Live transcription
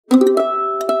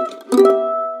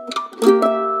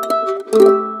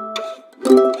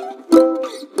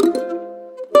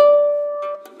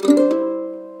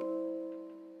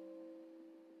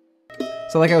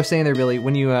So like I was saying there, Billy,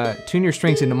 when you tune your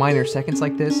strings into minor seconds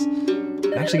like this,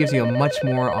 it actually gives you a much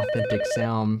more authentic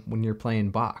sound when you're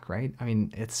playing Bach, right? I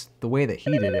mean, it's the way that he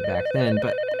did it back then,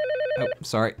 but... Oh,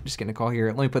 sorry, just getting a call here.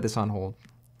 Let me put this on hold.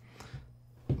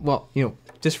 Well, you know,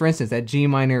 just for instance, that G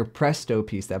minor presto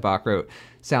piece that Bach wrote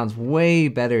sounds way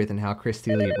better than how Chris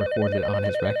Thile recorded it on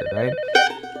his record, right?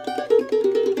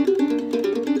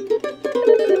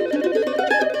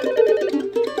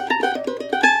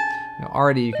 Now,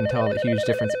 already you can tell the huge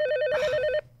difference.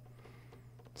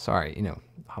 Sorry, you know,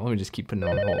 let me just keep putting it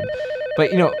on hold.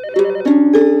 But, you know,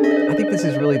 I think this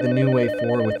is really the new way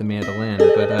forward with the mandolin,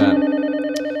 but,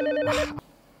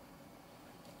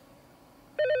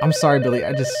 I'm sorry, Billy.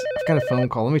 I've got a phone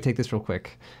call. Let me take this real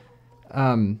quick.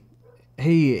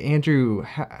 Hey, Andrew,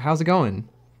 how's it going?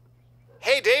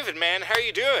 Hey, David, man, how are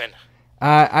you doing?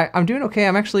 I'm doing okay.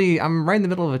 I'm right in the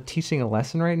middle of teaching a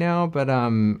lesson right now, but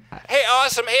Hey,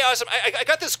 awesome. I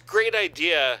got this great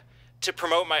idea to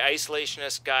promote my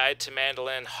Isolationist guide to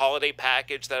Mandolin Holiday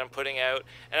Package that I'm putting out,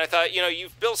 and I thought, you know,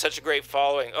 you've built such a great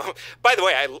following. Oh, by the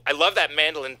way, I love that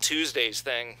Mandolin Tuesdays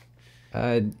thing.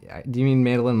 Do you mean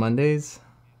Mandolin Mondays?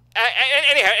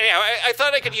 Anyhow, I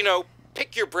thought I could, you know,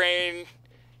 pick your brain.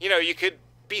 You know, you could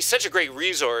be such a great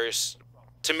resource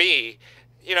to me.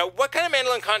 You know, what kind of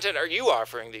mandolin content are you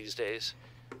offering these days?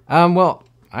 Well,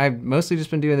 I've mostly just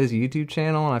been doing this YouTube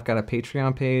channel, and I've got a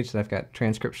Patreon page that I've got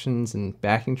transcriptions and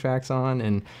backing tracks on,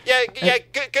 and... Yeah,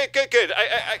 good.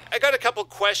 I got a couple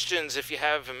questions if you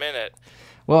have a minute.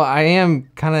 Well, I am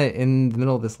kind of in the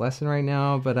middle of this lesson right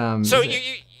now, but... So,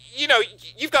 you know,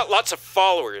 you've got lots of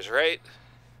followers, right?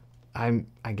 I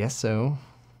guess so.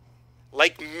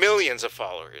 Like millions of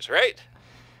followers, right?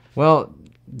 Well,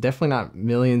 definitely not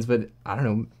millions, but I don't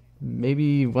know.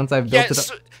 Maybe once I've built it up.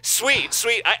 Sweet.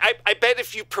 I bet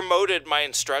if you promoted my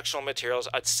instructional materials,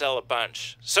 I'd sell a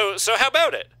bunch. So how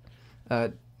about it?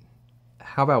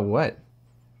 How about what?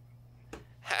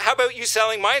 How about you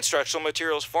selling my instructional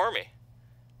materials for me?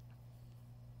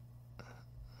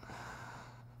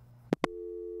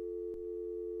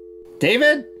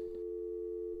 David?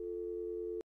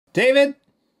 David?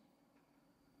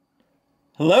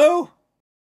 Hello?